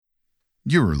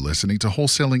You're listening to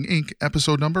Wholesaling Inc.,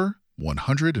 episode number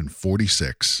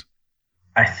 146.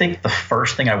 I think the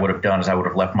first thing I would have done is I would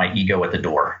have left my ego at the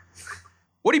door.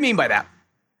 What do you mean by that?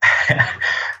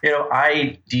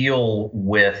 I deal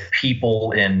with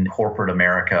people in corporate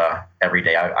America every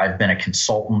day. I've been a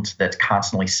consultant that's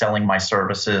constantly selling my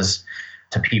services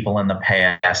to people in the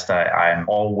past. I'm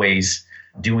always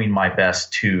doing my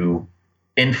best to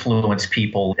influence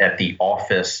people at the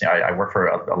office. I work for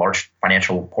a large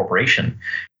financial corporation,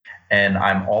 and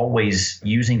I'm always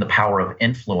using the power of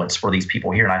influence for these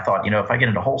people here. And I thought, if I get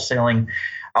into wholesaling,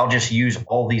 I'll just use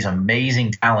all these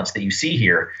amazing talents that you see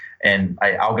here, and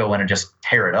I'll go in and just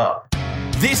tear it up.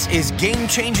 This is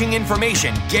game-changing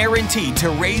information guaranteed to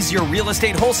raise your real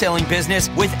estate wholesaling business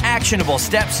with actionable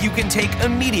steps you can take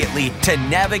immediately to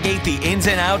navigate the ins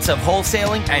and outs of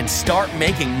wholesaling and start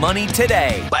making money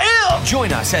today. Bam!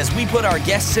 Join us as we put our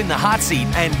guests in the hot seat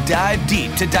and dive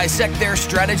deep to dissect their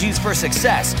strategies for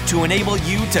success to enable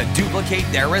you to duplicate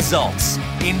their results.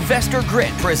 Investor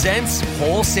Grit presents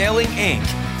Wholesaling Inc.,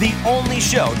 the only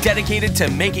show dedicated to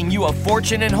making you a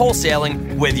fortune in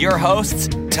wholesaling with your hosts,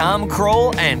 Tom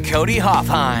Kroll and Cody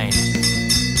Hoffheim.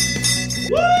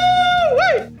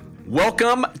 Woo-wee!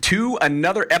 Welcome to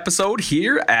another episode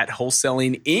here at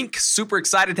Wholesaling Inc. Super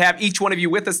excited to have each one of you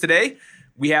with us today.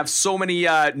 We have so many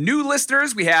new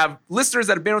listeners. We have listeners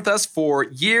that have been with us for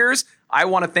years. I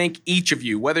want to thank each of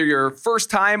you, whether you're first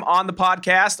time on the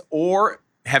podcast or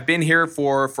have been here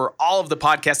for all of the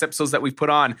podcast episodes that we've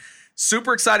put on.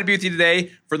 Super excited to be with you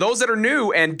today. For those that are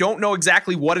new and don't know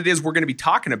exactly what it is we're going to be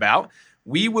talking about,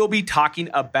 we will be talking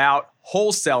about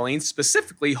wholesaling,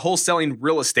 specifically wholesaling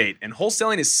real estate. And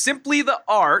wholesaling is simply the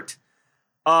art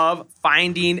of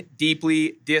finding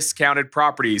deeply discounted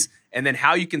properties and then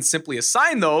how you can simply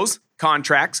assign those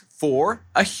contracts for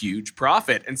a huge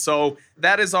profit. And so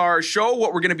that is our show,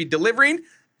 what we're going to be delivering.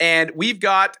 And we've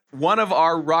got one of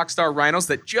our rockstar rhinos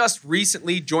that just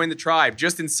recently joined the tribe,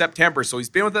 just in September. So he's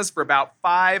been with us for about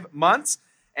 5 months,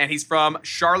 and he's from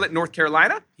Charlotte, North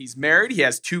Carolina. He's married. He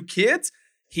has 2 kids.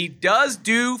 He does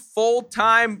do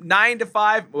full-time 9 to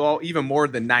 5, well, even more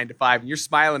than 9 to 5. And you're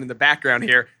smiling in the background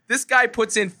here. This guy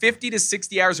puts in 50 to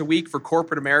 60 hours a week for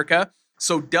corporate America,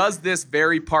 so does this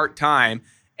very part-time.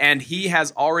 And he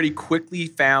has already quickly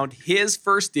found his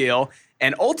first deal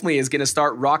and ultimately is going to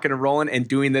start rocking and rolling and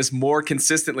doing this more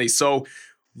consistently. So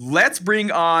let's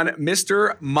bring on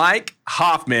Mr. Mike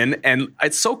Hoffman. And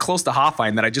it's so close to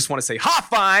Hoffine that I just want to say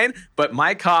Hoffine, but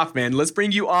Mike Hoffman, let's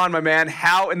bring you on, my man.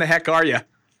 How in the heck are you?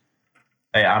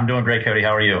 Hey, I'm doing great, Cody.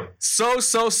 How are you?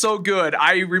 So good.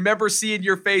 I remember seeing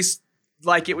your face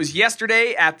like it was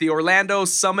yesterday at the Orlando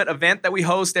Summit event that we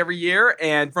host every year.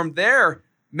 And from there,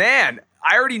 man,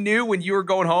 I already knew when you were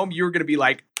going home, you were going to be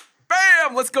like,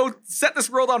 bam, let's go set this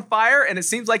world on fire. And it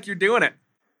seems like you're doing it.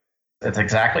 That's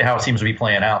exactly how it seems to be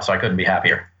playing out. So I couldn't be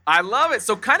happier. I love it.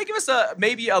 So kind of give us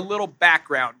maybe a little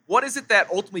background. What is it that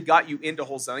ultimately got you into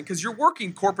wholesaling? Because you're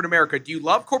working corporate America. Do you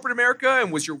love corporate America?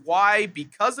 And was your why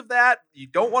because of that? You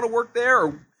don't want to work there?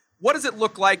 Or what does it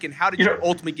look like? And how did you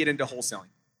ultimately get into wholesaling?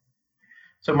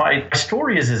 So my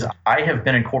story is I have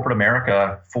been in corporate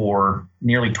America for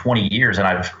nearly 20 years, and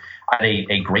I've had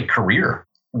a great career.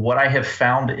 What I have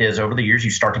found is over the years, you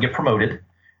start to get promoted,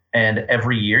 and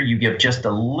every year you give just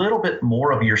a little bit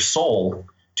more of your soul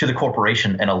to the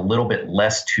corporation and a little bit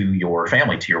less to your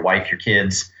family, to your wife, your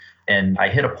kids. And I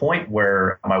hit a point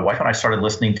where my wife and I started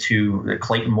listening to the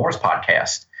Clayton Moore's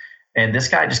podcast. And this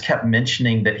guy just kept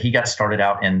mentioning that he got started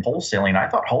out in wholesaling. I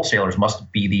thought wholesalers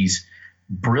must be these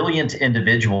brilliant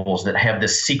individuals that have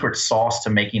this secret sauce to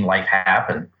making life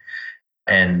happen.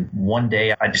 And one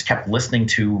day I just kept listening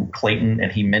to Clayton,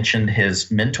 and he mentioned his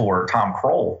mentor, Tom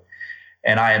Kroll.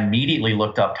 And I immediately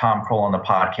looked up Tom Kroll on the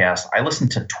podcast. I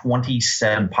listened to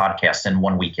 27 podcasts in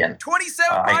one weekend.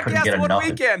 27 podcasts in one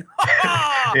weekend.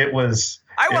 It was.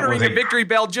 I want to ring a victory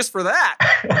bell just for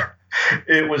that.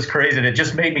 It was crazy. And it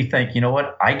just made me think, you know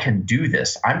what? I can do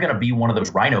this. I'm going to be one of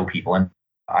those Rhino people. And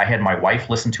I had my wife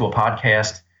listen to a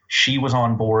podcast. She was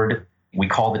on board. We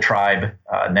called the tribe.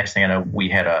 Next thing I know, we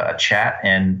had a chat,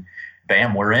 and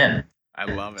bam, we're in. I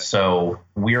love it. So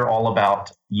we're all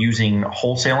about using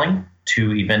wholesaling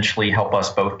to eventually help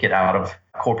us both get out of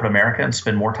corporate America and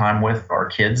spend more time with our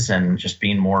kids and just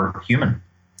being more human.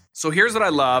 So here's what I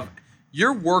love.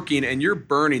 You're working and you're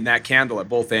burning that candle at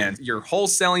both ends. You're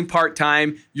wholesaling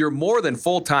part-time. You're more than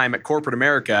full-time at corporate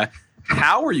America.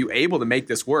 How are you able to make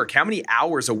this work? How many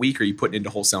hours a week are you putting into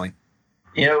wholesaling?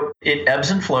 It ebbs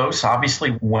and flows. Obviously,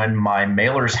 when my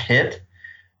mailers hit,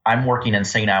 I'm working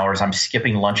insane hours. I'm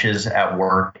skipping lunches at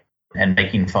work and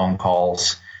making phone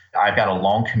calls. I've got a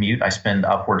long commute. I spend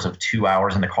upwards of 2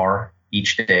 hours in the car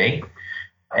each day.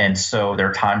 And so there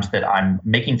are times that I'm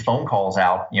making phone calls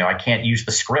out. I can't use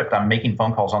the script. I'm making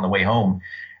phone calls on the way home,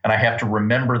 and I have to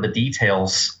remember the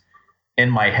details in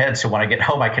my head. So when I get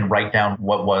home, I can write down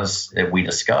what was that we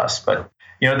discussed. But,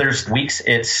 there's weeks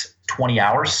it's 20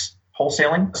 hours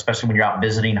wholesaling, especially when you're out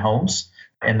visiting homes.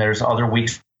 And there's other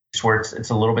weeks where it's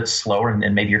a little bit slower,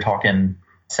 and maybe you're talking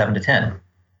 7 to 10.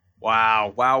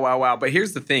 Wow. But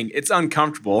here's the thing. It's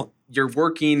uncomfortable. You're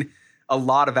working a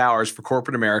lot of hours for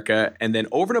corporate America. And then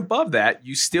over and above that,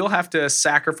 you still have to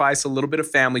sacrifice a little bit of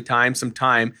family time, some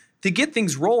time to get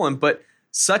things rolling. But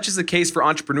such is the case for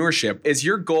entrepreneurship. Is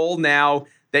your goal now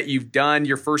that you've done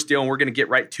your first deal, and we're going to get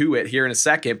right to it here in a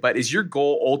second, but is your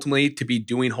goal ultimately to be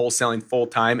doing wholesaling full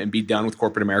time and be done with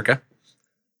corporate America?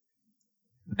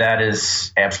 That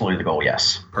is absolutely the goal.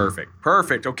 Yes.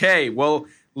 Perfect. Okay. Well,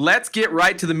 let's get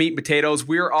right to the meat and potatoes.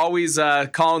 We're always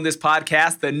calling this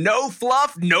podcast the no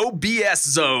fluff, no BS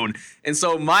zone. And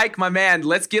so, Mike, my man,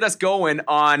 let's get us going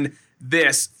on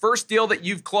this first deal that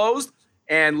you've closed,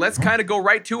 and let's kind of go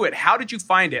right to it. How did you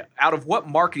find it? Out of what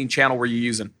marketing channel were you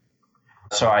using?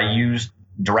 So I used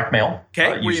direct mail.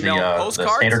 Okay, were you mailing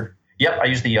postcards? I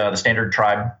used the standard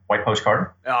Tribe white postcard.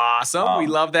 Awesome. We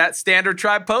love that standard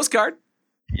Tribe postcard.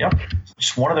 Yep.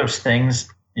 Just one of those things.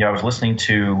 I was listening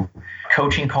to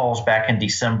coaching calls back in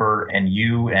December, and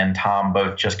you and Tom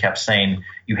both just kept saying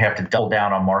you have to double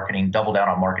down on marketing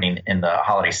in the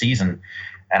holiday season.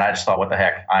 And I just thought, what the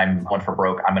heck? I'm one for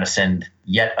broke. I'm going to send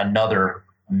yet another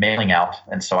mailing out.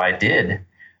 And so I did.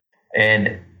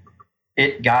 And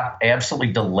it got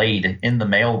absolutely delayed in the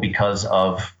mail because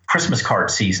of Christmas card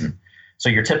season. So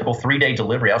your typical 3-day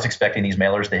delivery, I was expecting these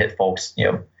mailers to hit folks,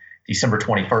 December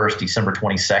 21st, December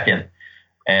 22nd.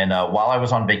 And while I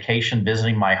was on vacation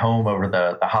visiting my home over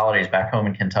the holidays back home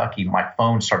in Kentucky, my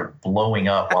phone started blowing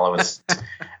up while I was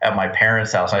at my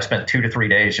parents' house. I spent 2 to 3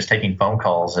 days just taking phone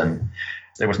calls, and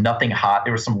there was nothing hot.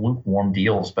 There were some lukewarm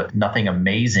deals, but nothing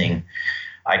amazing.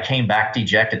 I came back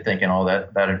dejected thinking,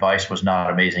 that advice was not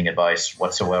amazing advice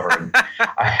whatsoever. And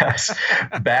I was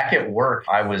back at work.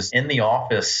 I was in the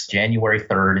office January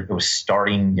 3rd. It was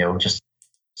starting, just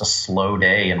a slow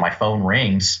day, and my phone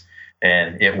rings.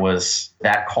 And it was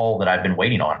that call that I've been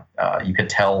waiting on. You could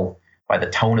tell by the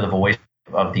tone of the voice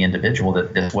of the individual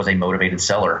that this was a motivated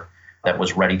seller that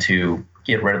was ready to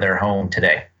get rid of their home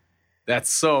today. That's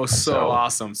so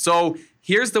awesome. So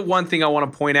here's the one thing I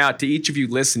want to point out to each of you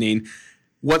listening.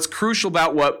 What's crucial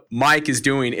about what Mike is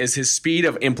doing is his speed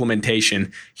of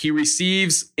implementation. He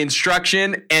receives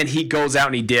instruction and he goes out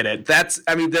and he did it.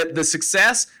 The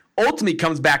success ultimately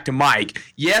comes back to Mike.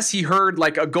 Yes, he heard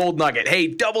like a gold nugget. Hey,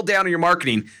 double down on your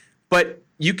marketing. But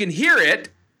you can hear it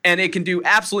and it can do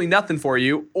absolutely nothing for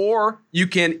you, or you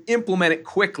can implement it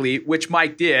quickly, which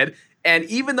Mike did. And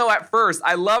even though at first,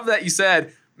 I love that you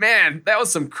said, man, that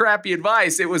was some crappy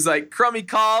advice. It was like crummy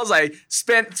calls. I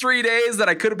spent 3 days that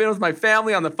I could have been with my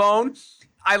family on the phone.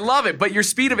 I love it. But your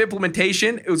speed of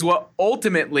implementation is what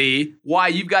ultimately why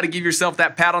you've got to give yourself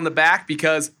that pat on the back,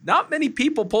 because not many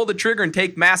people pull the trigger and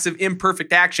take massive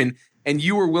imperfect action. And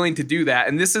you were willing to do that.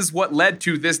 And this is what led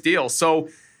to this deal. So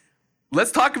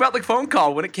let's talk about the phone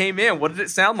call when it came in. What did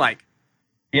it sound like?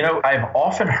 I've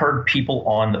often heard people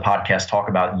on the podcast talk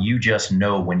about you just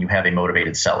know when you have a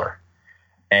motivated seller.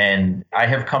 And I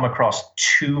have come across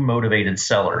 2 motivated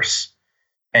sellers,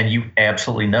 and you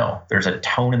absolutely know. There's a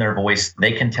tone in their voice.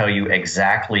 They can tell you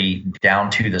exactly down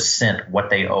to the cent what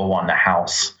they owe on the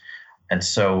house. And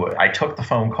so I took the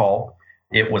phone call.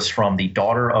 It was from the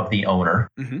daughter of the owner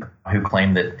who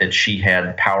claimed that she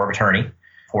had power of attorney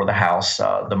for the house.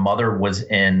 The mother was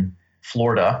in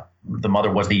Florida. The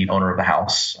mother was the owner of the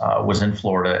house, was in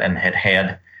Florida, and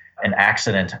had an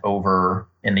accident over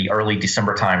in the early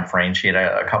December timeframe. She had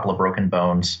a couple of broken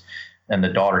bones, and the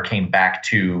daughter came back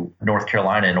to North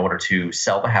Carolina in order to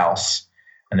sell the house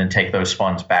and then take those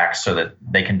funds back so that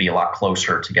they can be a lot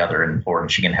closer together in Florida,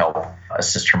 and she can help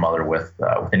assist her mother with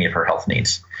any of her health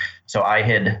needs. So I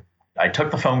took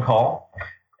the phone call,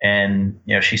 and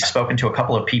she's spoken to a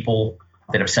couple of people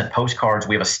that have sent postcards.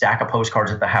 We have a stack of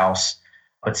postcards at the house,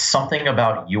 but something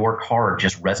about your card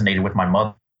just resonated with my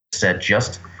mother. Said,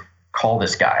 just call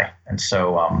this guy. And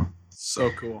so so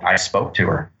cool. I spoke to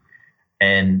her,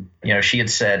 and she had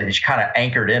said, she kind of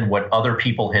anchored in what other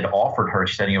people had offered her.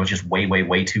 She said it was just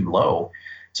way too low.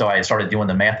 So I started doing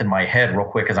the math in my head real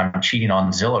quick as I'm cheating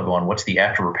on Zillow, going, what's the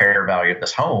after repair value of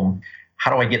this home?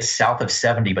 How do I get south of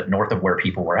 70 but north of where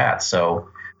people were at? So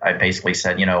I basically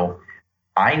said,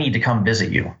 I need to come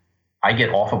visit you. I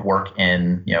get off of work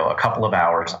in a couple of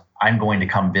hours. I'm going to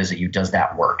come visit you. Does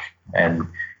that work? And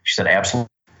she said, absolutely.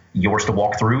 Yours to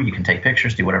walk through. You can take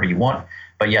pictures, do whatever you want.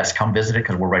 But yes, come visit it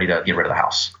because we're ready to get rid of the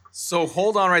house. So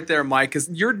hold on right there, Mike, because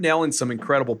you're nailing some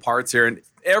incredible parts here. And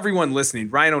everyone listening,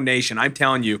 Rhino Nation, I'm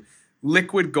telling you,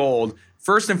 liquid gold,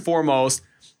 first and foremost,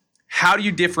 how do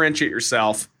you differentiate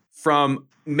yourself from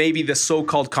maybe the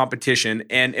so-called competition?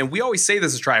 And we always say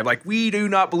this as Tribe, like, we do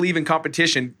not believe in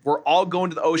competition. We're all going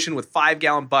to the ocean with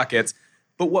 5-gallon buckets.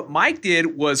 But what Mike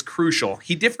did was crucial.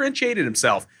 He differentiated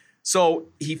himself. So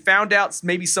he found out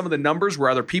maybe some of the numbers where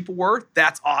other people were.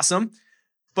 That's awesome.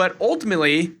 But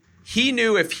ultimately, he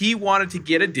knew if he wanted to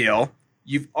get a deal,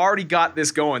 you've already got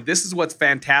this going. This is what's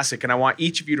fantastic. And I want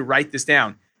each of you to write this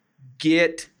down.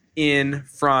 Get in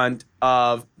front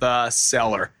of the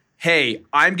seller. Hey,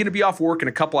 I'm going to be off work in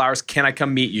a couple hours. Can I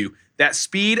come meet you? That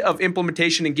speed of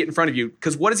implementation and get in front of you.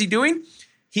 Because what is he doing?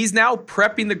 He's now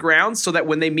prepping the ground so that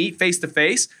when they meet face to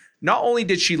face, not only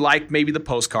did she like maybe the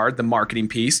postcard, the marketing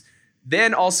piece,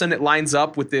 then all of a sudden it lines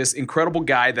up with this incredible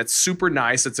guy that's super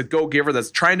nice, that's a go-giver,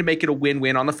 that's trying to make it a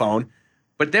win-win on the phone.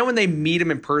 But then when they meet him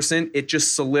in person, it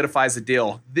just solidifies the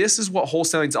deal. This is what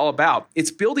wholesaling is all about. It's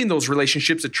building those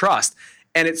relationships of trust.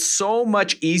 And it's so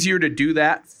much easier to do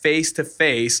that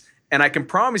face-to-face. And I can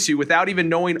promise you, without even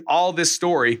knowing all this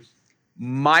story,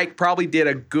 Mike probably did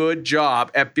a good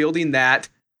job at building that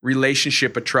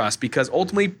relationship of trust, because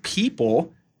ultimately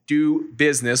people do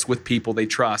business with people they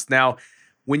trust. Now,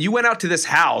 when you went out to this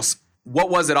house, what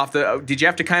was it did you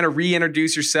have to kind of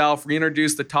reintroduce yourself,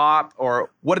 reintroduce the top, or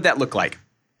what did that look like?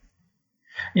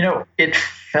 It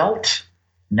felt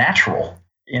natural.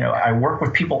 I work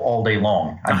with people all day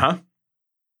long. I'm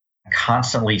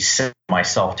constantly selling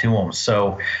myself to them.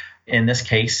 So in this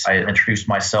case, I introduced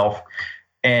myself,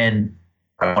 and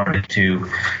I wanted to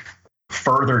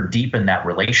further deepen that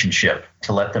relationship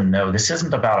to let them know this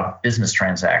isn't about a business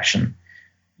transaction.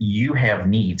 You have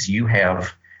needs. You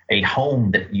have a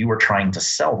home that you are trying to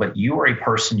sell, but you are a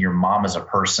person. Your mom is a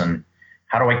person.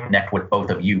 How do I connect with both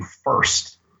of you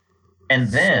first? And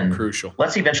then crucial.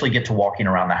 Let's eventually get to walking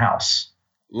around the house.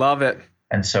 Love it.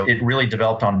 And so it really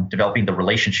developed on developing the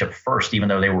relationship first, even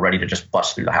though they were ready to just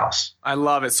bust through the house. I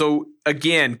love it. So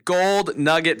again, gold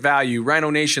nugget value. Rhino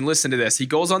Nation, listen to this. He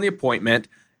goes on the appointment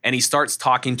and he starts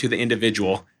talking to the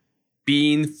individual,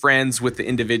 being friends with the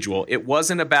individual. It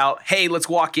wasn't about, hey, let's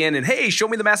walk in and, hey, show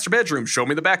me the master bedroom, show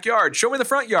me the backyard, show me the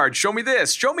front yard, show me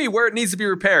this, show me where it needs to be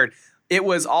repaired. It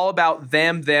was all about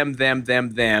them.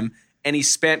 And he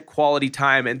spent quality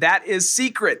time. And that is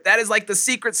secret. That is like the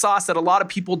secret sauce that a lot of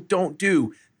people don't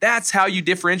do. That's how you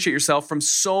differentiate yourself from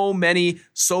so many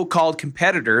so-called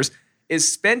competitors,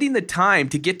 is spending the time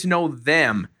to get to know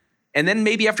them. And then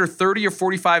maybe after 30 or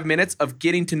 45 minutes of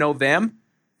getting to know them,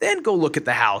 then go look at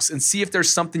the house and see if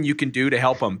there's something you can do to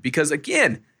help them. Because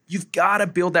again, you've got to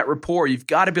build that rapport. You've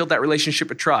got to build that relationship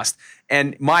of trust.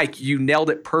 And Mike, you nailed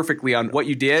it perfectly on what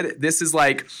you did. This is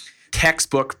like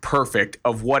textbook perfect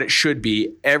of what it should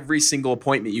be. Every single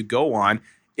appointment you go on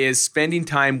is spending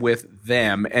time with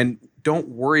them. And don't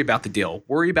worry about the deal.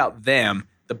 Worry about them.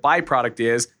 The byproduct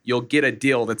is you'll get a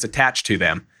deal that's attached to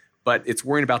them. But it's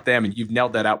worrying about them, and you've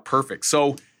nailed that out perfect.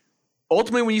 So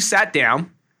ultimately, when you sat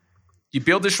down, you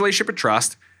build this relationship of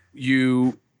trust,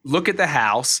 you look at the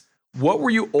house, what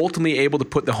were you ultimately able to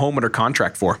put the home under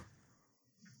contract for?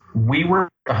 We were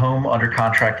the home under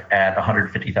contract at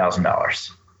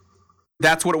 $150,000.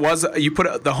 That's what it was? You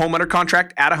put the home under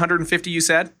contract at $150,000, you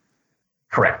said?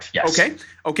 Correct, yes.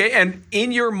 Okay. And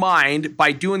in your mind,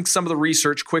 by doing some of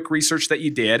the quick research that you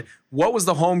did, what was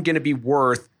the home going to be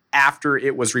worth after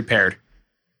it was repaired?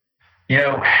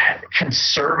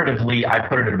 Conservatively, I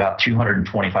put it at about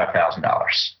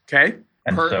 $225,000. Okay.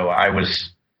 And so I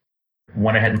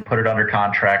went ahead and put it under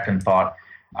contract and thought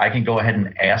I can go ahead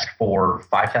and ask for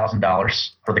 $5,000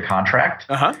 for the contract.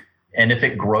 And if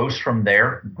it grows from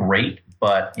there, great.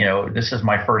 But, this is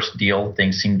my first deal.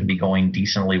 Things seem to be going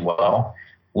decently well.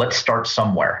 Let's start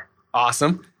somewhere.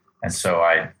 Awesome. And so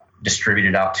I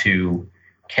distributed out to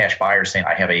cash buyers saying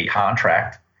I have a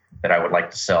contract that I would like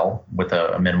to sell with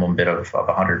a minimum bid of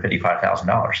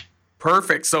 $155,000.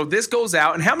 Perfect. So this goes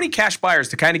out. And how many cash buyers,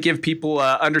 to kind of give people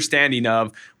understanding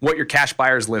of what your cash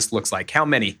buyers list looks like? How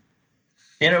many?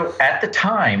 At the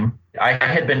time, I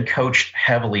had been coached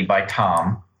heavily by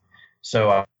Tom.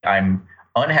 So I'm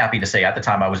unhappy to say at the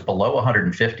time I was below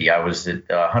 150. I was at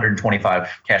 125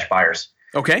 cash buyers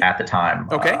at the time.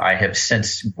 I have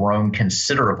since grown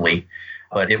considerably,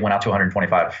 but it went out to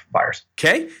 125 buyers.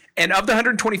 Okay. And of the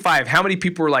 125, how many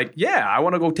people were like, yeah, I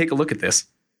want to go take a look at this?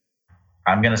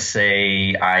 I'm going to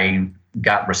say I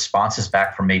got responses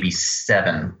back from maybe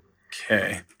 7.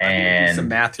 Okay. And do some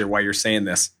math here while you're saying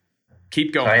this.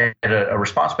 Keep going. So I had a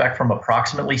response back from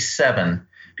approximately 7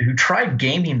 who tried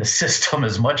gaming the system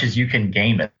as much as you can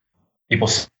game it. People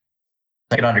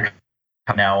get under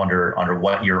now under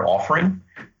what you're offering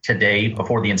today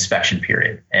before the inspection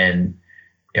period. And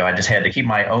I just had to keep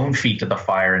my own feet to the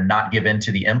fire and not give in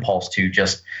to the impulse to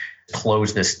just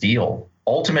close this deal.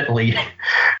 Ultimately,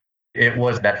 it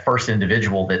was that first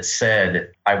individual that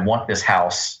said, I want this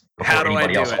house before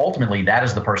anybody else. Ultimately, that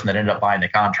is the person that ended up buying the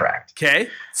contract. Okay.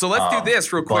 So let's do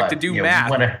this real quick to do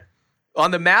math.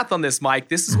 On the math on this, Mike,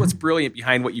 this is what's brilliant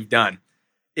behind what you've done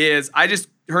is I just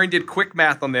did quick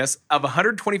math on this. Of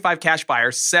 125 cash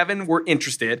buyers, 7 were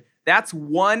interested. That's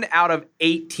 1 out of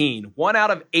 18. 1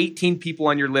 out of 18 people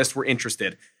on your list were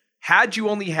interested. Had you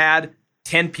only had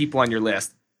 10 people on your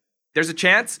list, there's a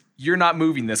chance you're not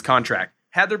moving this contract.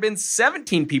 Had there been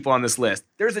 17 people on this list,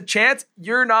 there's a chance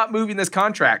you're not moving this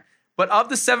contract. But of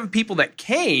the 7 people that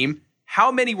came,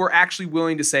 how many were actually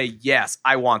willing to say, yes,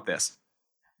 I want this?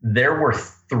 There were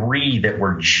 3 that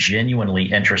were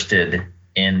genuinely interested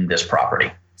in this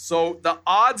property. So the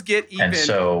odds get even. And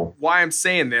so, why I'm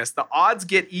saying this, the odds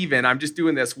get even. I'm just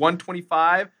doing this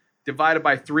 125 divided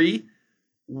by 3.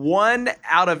 1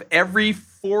 out of every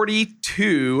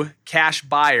 42 cash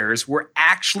buyers were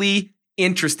actually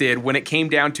interested when it came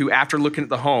down to after looking at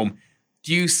the home.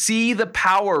 Do you see the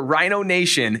power, Rhino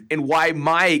Nation, and why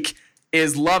Mike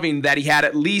is loving that he had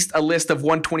at least a list of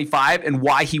 125 and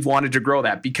why he wanted to grow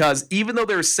that? Because even though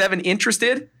there were 7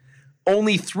 interested,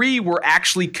 only 3 were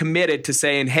actually committed to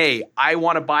saying, hey, I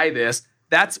want to buy this.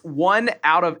 That's 1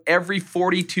 out of every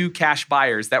 42 cash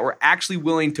buyers that were actually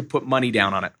willing to put money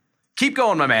down on it. Keep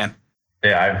going, my man.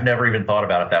 Yeah, I've never even thought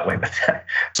about it that way, but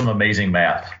some amazing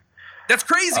math. That's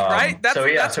crazy, right?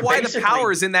 That's why the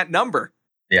power is in that number.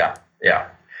 Yeah.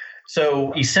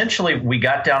 So essentially, we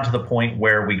got down to the point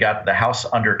where we got the house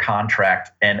under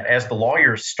contract. And as the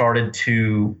lawyers started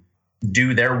to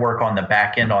do their work on the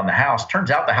back end on the house,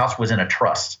 turns out the house was in a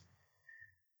trust.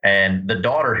 And the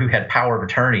daughter, who had power of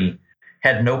attorney,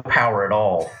 had no power at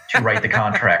all to write the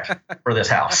contract for this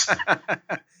house.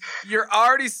 You're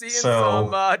already seeing some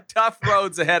tough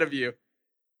roads ahead of you.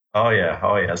 Oh,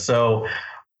 yeah. So,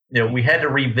 we had to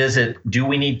revisit, do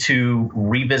we need to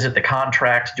revisit the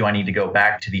contract? Do I need to go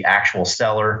back to the actual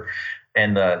seller?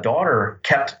 And the daughter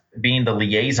kept being the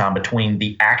liaison between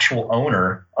the actual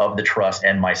owner of the trust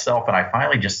and myself. And I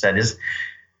finally just said, is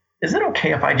it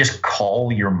okay if I just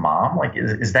call your mom? Like,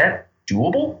 is that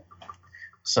doable?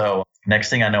 So next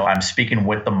thing I know, I'm speaking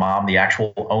with the mom, the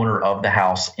actual owner of the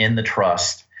house in the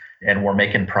trust, and we're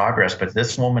making progress. But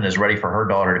this woman is ready for her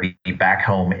daughter to be back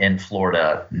home in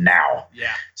Florida now.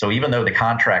 Yeah. So even though the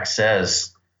contract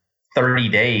says 30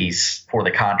 days before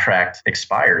the contract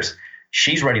expires,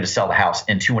 she's ready to sell the house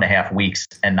in 2.5 weeks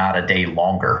and not a day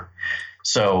longer.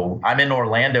 So I'm in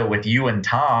Orlando with you and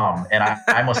Tom, and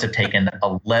I must have taken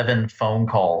 11 phone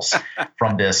calls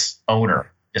from this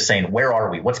owner just saying, where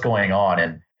are we? What's going on?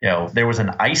 And, there was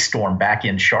an ice storm back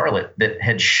in Charlotte that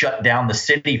had shut down the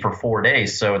city for 4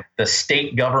 days. So the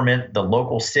state government, the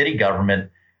local city government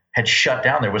had shut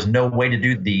down. There was no way to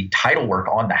do the title work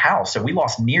on the house. So we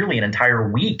lost nearly an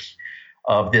entire week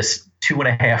of this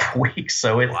 2.5 weeks.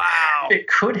 So it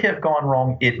could have gone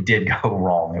wrong. It did go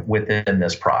wrong within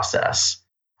this process.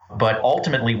 But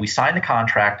ultimately, we signed the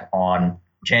contract on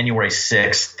January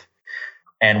 6th,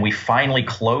 and we finally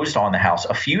closed on the house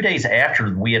a few days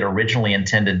after we had originally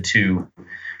intended to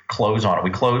close on it.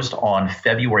 We closed on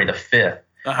February the 5th.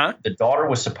 Uh-huh. The daughter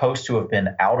was supposed to have been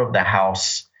out of the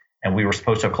house, and we were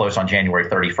supposed to have closed on January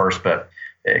 31st. But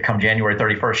come January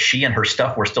 31st, she and her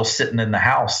stuff were still sitting in the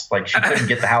house. Like, she couldn't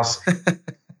get the house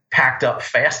packed up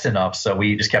fast enough. So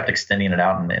we just kept extending it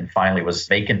out, and finally was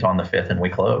vacant on the 5th, and we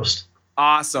closed.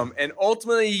 Awesome. And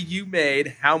ultimately, you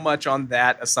made how much on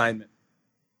that assignment?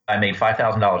 I made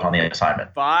 $5,000 on the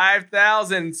assignment.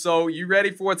 $5,000. So you ready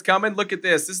for what's coming? Look at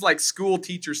this. This is like school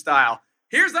teacher style.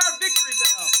 Here's our victory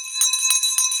bell.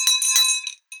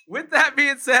 With that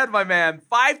being said, my man,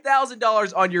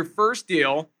 $5,000 on your first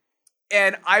deal.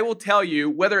 And I will tell you,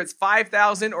 whether it's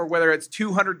 $5,000 or whether it's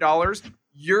 $200,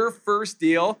 your first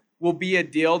deal will be a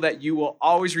deal that you will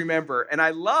always remember. And I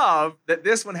love that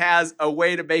this one has a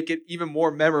way to make it even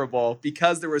more memorable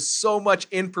because there was so much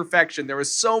imperfection. There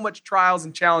was so much trials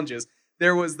and challenges.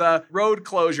 There was the road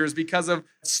closures because of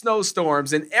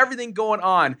snowstorms and everything going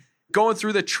on, going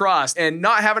through the trust and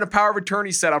not having a power of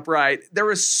attorney set up right. There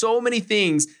was so many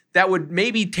things that would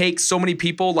maybe take so many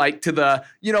people like to the,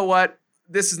 you know what,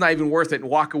 this is not even worth it, and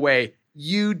walk away.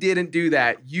 You didn't do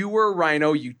that. You were a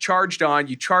Rhino. You charged on.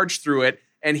 You charged through it.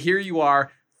 And here you are,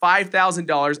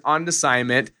 $5,000 on an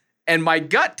assignment. And my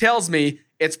gut tells me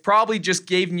it's probably just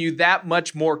giving you that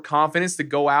much more confidence to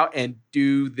go out and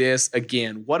do this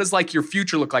again. What does like your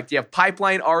future look like? Do you have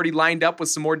pipeline already lined up with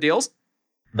some more deals?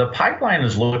 The pipeline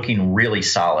is looking really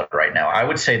solid right now. I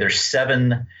would say there's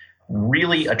 7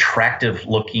 really attractive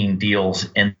looking deals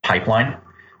in the pipeline,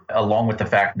 along with the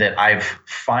fact that I've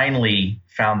finally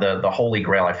found the holy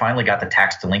grail. I finally got the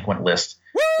tax delinquent list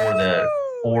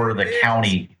for the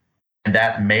county. And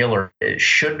that mailer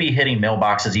should be hitting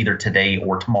mailboxes either today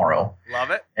or tomorrow.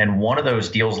 Love it. And one of those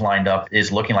deals lined up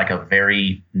is looking like a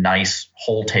very nice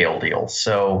wholesale deal.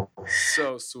 So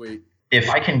sweet. If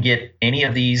I can get any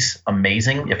of these,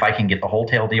 amazing. If I can get the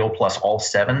wholesale deal plus all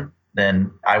 7,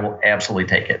 then I will absolutely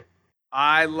take it.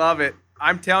 I love it.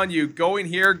 I'm telling you,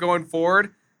 going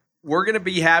forward, we're going to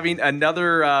be having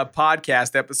another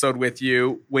podcast episode with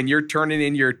you when you're turning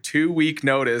in your 2-week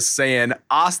notice saying,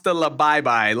 hasta la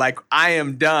bye-bye, like I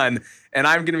am done. And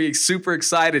I'm going to be super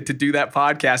excited to do that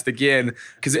podcast again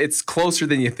because it's closer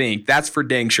than you think. That's for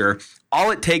dang sure.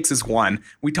 All it takes is one.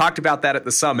 We talked about that at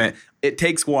the summit. It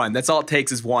takes one. That's all it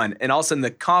takes is one. And all of a sudden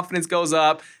the confidence goes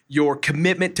up. Your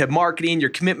commitment to marketing, your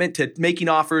commitment to making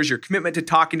offers, your commitment to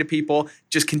talking to people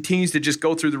just continues to just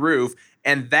go through the roof.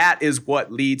 And that is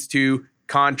what leads to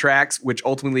contracts, which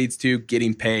ultimately leads to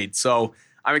getting paid. So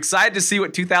I'm excited to see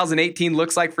what 2018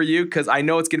 looks like for you because I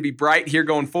know it's going to be bright here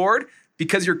going forward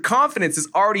because your confidence has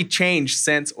already changed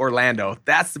since Orlando.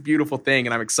 That's the beautiful thing,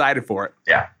 and I'm excited for it.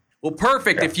 Yeah. Well,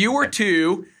 perfect. Yeah. If you were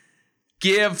to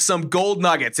give some gold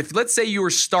nuggets, if let's say you were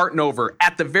starting over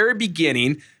at the very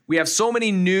beginning, we have so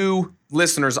many new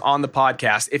listeners on the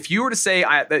podcast. If you were to say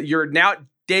that you're now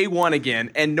day one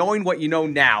again and knowing what you know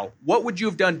now, what would you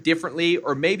have done differently,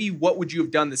 or maybe what would you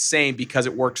have done the same because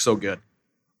it worked so good?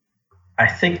 I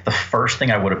think the first thing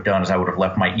I would have done is I would have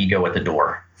left my ego at the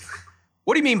door.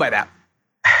 What do you mean by that?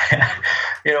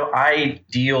 I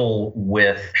deal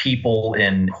with people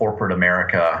in corporate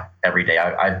America every day.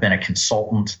 I've been a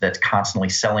consultant that's constantly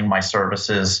selling my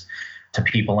services to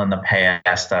people in the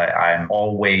past. I'm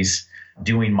always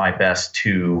doing my best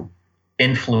to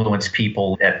influence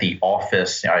people at the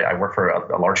office. I work for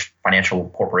a large financial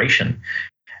corporation,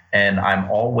 and I'm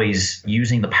always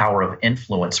using the power of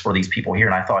influence for these people here.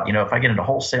 And I thought, if I get into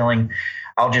wholesaling,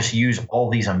 I'll just use all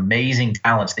these amazing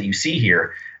talents that you see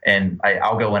here, and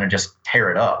I'll go in and just tear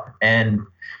it up. And,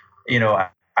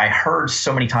 I heard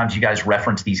so many times you guys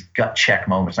reference these gut check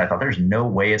moments. And I thought, there's no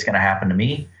way it's going to happen to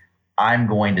me. I'm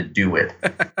going to do it.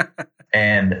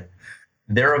 And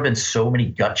there have been so many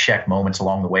gut check moments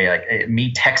along the way, like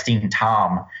me texting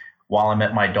Tom while I'm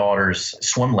at my daughter's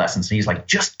swim lessons. And he's like,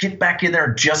 just get back in there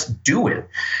and just do it.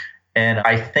 And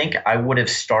I think I would have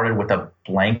started with a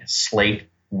blank slate,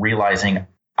 realizing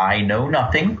I know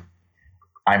nothing.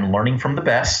 I'm learning from the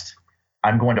best.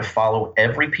 I'm going to follow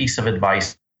every piece of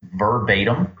advice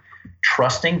verbatim,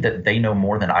 trusting that they know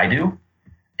more than I do.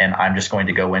 And I'm just going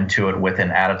to go into it with an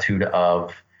attitude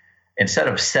of, instead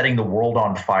of setting the world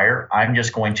on fire, I'm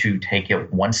just going to take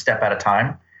it one step at a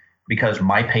time because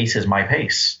my pace is my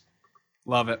pace.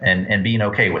 Love it. And being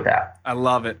okay with that. I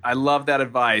love it. I love that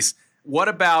advice. What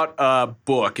about a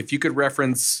book? If you could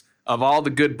reference, of all the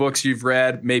good books you've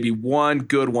read, maybe one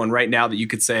good one right now that you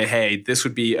could say, hey, this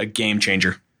would be a game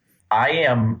changer. I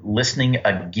am listening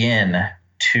again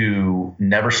to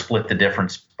Never Split the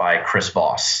Difference by Chris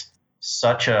Voss.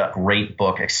 Such a great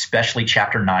book, especially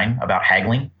chapter 9 about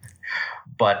haggling.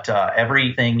 But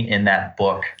everything in that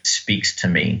book speaks to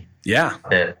me. Yeah.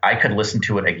 That I could listen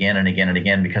to it again and again and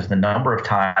again, because the number of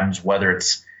times, whether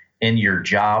it's in your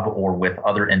job or with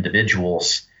other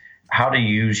individuals, how to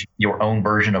use your own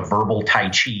version of verbal Tai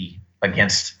Chi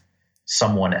against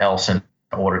someone else in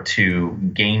order to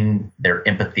gain their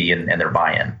empathy and their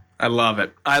buy-in. I love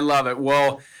it. I love it.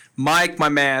 Well, Mike, my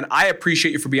man, I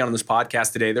appreciate you for being on this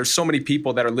podcast today. There's so many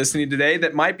people that are listening today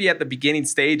that might be at the beginning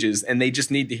stages and they just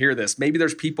need to hear this. Maybe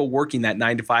there's people working that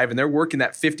 9 to 5 and they're working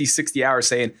that 50, 60 hours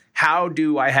saying, how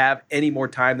do I have any more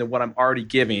time than what I'm already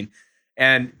giving?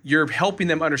 And you're helping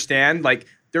them understand, like,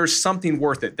 there's something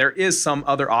worth it. There is some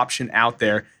other option out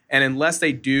there. And unless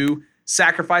they do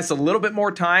sacrifice a little bit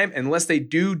more time, unless they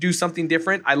do something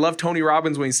different. I love Tony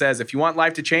Robbins when he says, if you want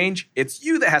life to change, it's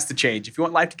you that has to change. If you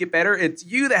want life to get better, it's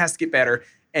you that has to get better.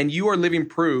 And you are living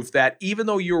proof that even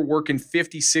though you're working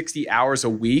 50, 60 hours a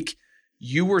week,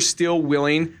 you were still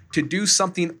willing to do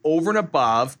something over and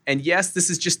above. And yes, this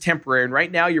is just temporary. And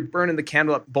right now you're burning the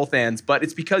candle at both ends, but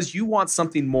it's because you want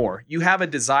something more. You have a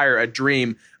desire, a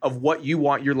dream of what you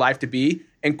want your life to be.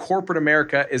 And corporate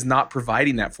America is not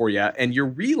providing that for you. And you're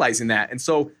realizing that. And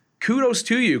so kudos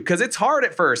to you, because it's hard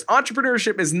at first.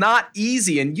 Entrepreneurship is not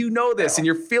easy. And you know this, and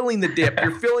you're feeling the dip,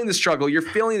 you're feeling the struggle, you're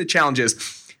feeling the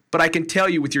challenges. But I can tell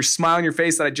you with your smile on your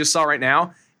face that I just saw right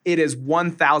now, it is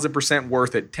 1,000%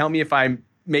 worth it. Tell me if I'm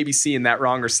maybe seeing that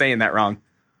wrong or saying that wrong.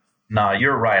 No,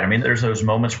 you're right. I mean, there's those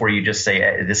moments where you just say,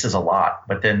 hey, this is a lot.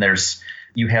 But then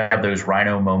you have those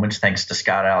Rhino moments, thanks to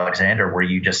Scott Alexander, where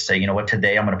you just say, you know what,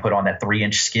 today I'm going to put on that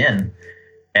 3-inch skin.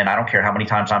 And I don't care how many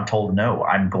times I'm told no,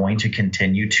 I'm going to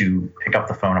continue to pick up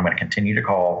the phone. I'm going to continue to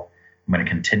call. I'm going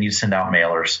to continue to send out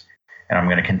mailers. And I'm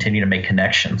going to continue to make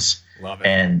connections. Love it.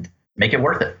 And make it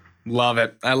worth it. Love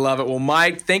it. I love it. Well,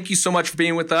 Mike, thank you so much for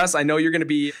being with us. I know you're going to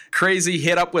be crazy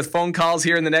hit up with phone calls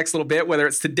here in the next little bit, whether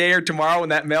it's today or tomorrow when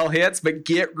that mail hits, but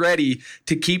get ready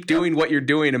to keep doing what you're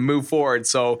doing and move forward.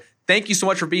 So thank you so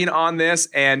much for being on this.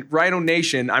 And Rhino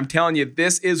Nation, I'm telling you,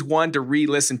 this is one to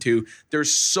re-listen to.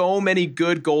 There's so many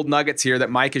good gold nuggets here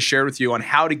that Mike has shared with you on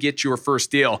how to get your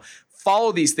first deal.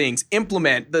 Follow these things,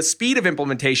 implement the speed of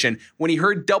implementation. When he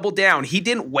heard double down, he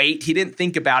didn't wait. He didn't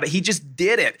think about it. He just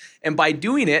did it. And by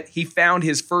doing it, he found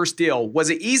his first deal. Was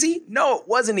it easy? No, it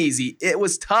wasn't easy. It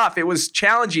was tough. It was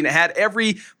challenging. It had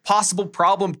every possible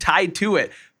problem tied to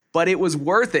it, but it was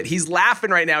worth it. He's laughing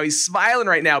right now. He's smiling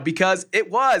right now because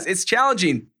it's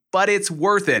challenging, but it's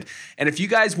worth it. And if you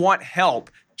guys want help,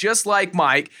 just like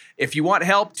Mike, if you want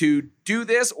help to do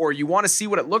this or you want to see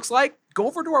what it looks like, go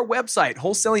over to our website,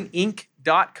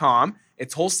 wholesalinginc.com.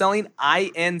 It's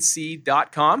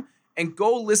wholesalinginc.com, and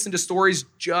go listen to stories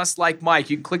just like Mike.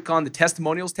 You can click on the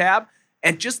testimonials tab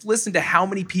and just listen to how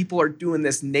many people are doing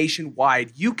this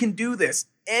nationwide. You can do this.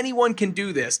 Anyone can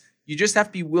do this. You just have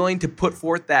to be willing to put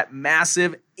forth that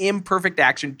massive, imperfect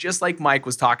action, just like Mike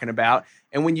was talking about.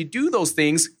 And when you do those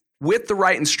things with the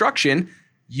right instruction,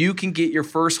 you can get your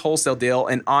first wholesale deal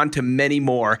and on to many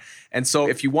more. And so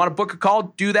if you want to book a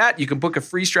call, do that. You can book a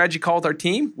free strategy call with our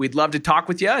team. We'd love to talk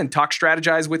with you and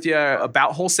strategize with you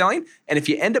about wholesaling. And if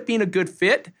you end up being a good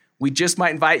fit, we just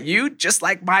might invite you, just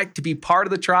like Mike, to be part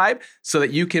of the tribe so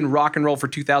that you can rock and roll for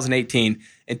 2018.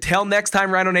 Until next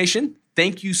time, Rhino Nation,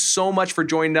 thank you so much for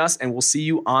joining us, and we'll see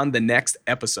you on the next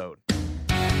episode.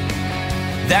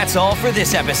 That's all for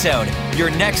this episode. Your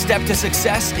next step to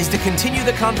success is to continue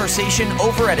the conversation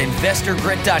over at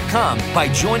investorgrit.com by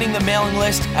joining the mailing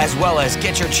list, as well as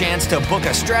get your chance to book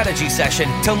a strategy session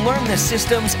to learn the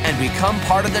systems and become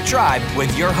part of the tribe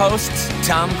with your hosts,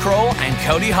 Tom Kroll and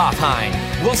Cody Hoffheim.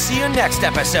 We'll see you next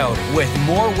episode with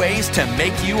more ways to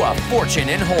make you a fortune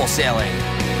in wholesaling.